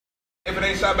If it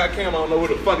ain't shot by camera, I don't know what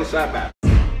the fuck it's shot by.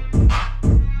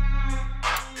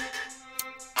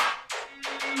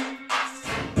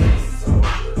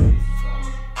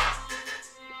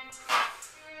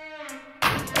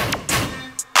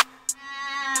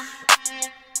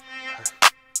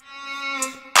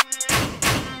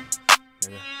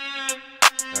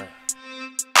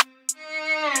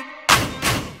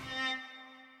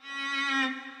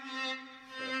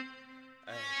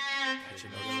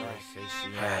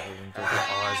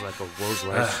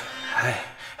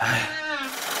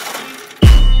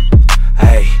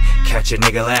 Hey, catch a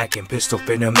nigga lacking, pistol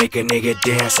finna make a nigga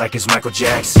dance like it's Michael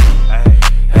Jackson.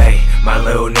 Hey, my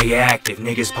little nigga active,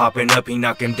 niggas popping up, he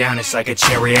knock him down, it's like a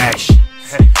chain reaction.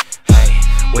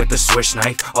 With the switch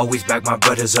knife, always back my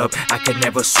brothers up, I could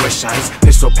never switch sides.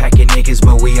 Pistol packing niggas,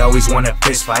 but we always want a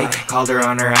fist fight. Called her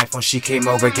on her iPhone, she came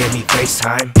over, gave me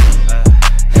FaceTime.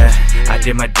 I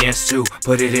did my dance too,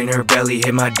 put it in her belly,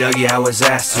 hit my Dougie, I was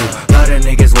asked to. Lot of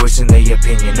niggas voicing their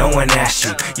opinion, no one asked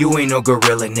you. You ain't no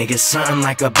gorilla, nigga, something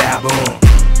like a baboon.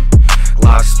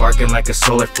 Glock sparking like a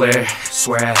solar flare.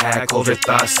 Swear I had colder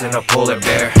thoughts than a polar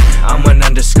bear. I'm an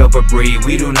undiscovered breed,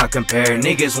 we do not compare.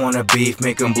 Niggas wanna beef,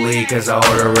 make them bleed, cause I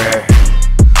order rare.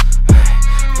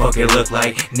 Fuck it look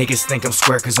like niggas think I'm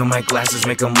square cause of my glasses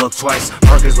make them look twice.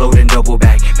 Parker's loading double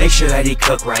bag, make sure that he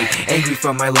cook right. Angry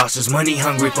from my losses, money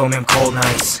hungry from him cold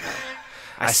nights.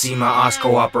 I see my odds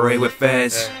cooperate with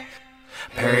feds.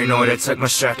 Paranoid, I took my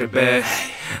strap to bed.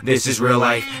 This is real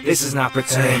life, this is not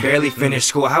pretend. Barely finished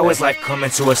school, how is life coming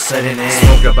to a sudden end?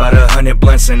 Smoked about 100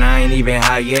 blunts and I ain't even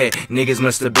high yet. Niggas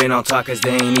must have been on talk cause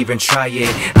they ain't even try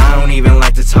yet. I don't even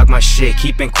like to talk my shit,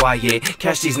 keeping quiet.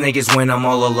 Catch these niggas when I'm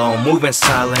all alone, moving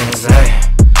silence.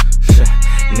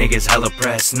 Niggas hella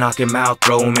pressed, knock him out,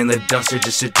 throw him in the dumpster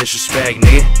just to disrespect,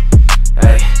 nigga.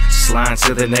 Hey, slime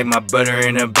to the neck, my butter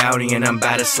in a bounty, and I'm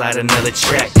about to slide another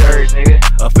check.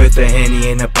 A fifth of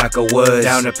Henny and a pack of woods.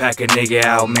 Down to pack a nigga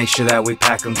out, make sure that we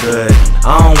pack him good.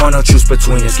 I don't want no truce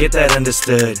between us, get that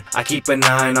understood. I keep a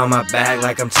 9 on my bag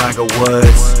like I'm Tiger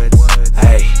Woods.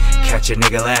 Hey, catch a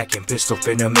nigga lacking, pistol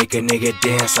finna make a nigga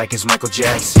dance like it's Michael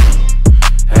Jackson.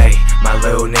 Hey, my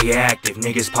little nigga active,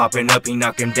 niggas popping up, he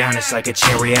knock him down, it's like a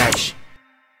chain reaction.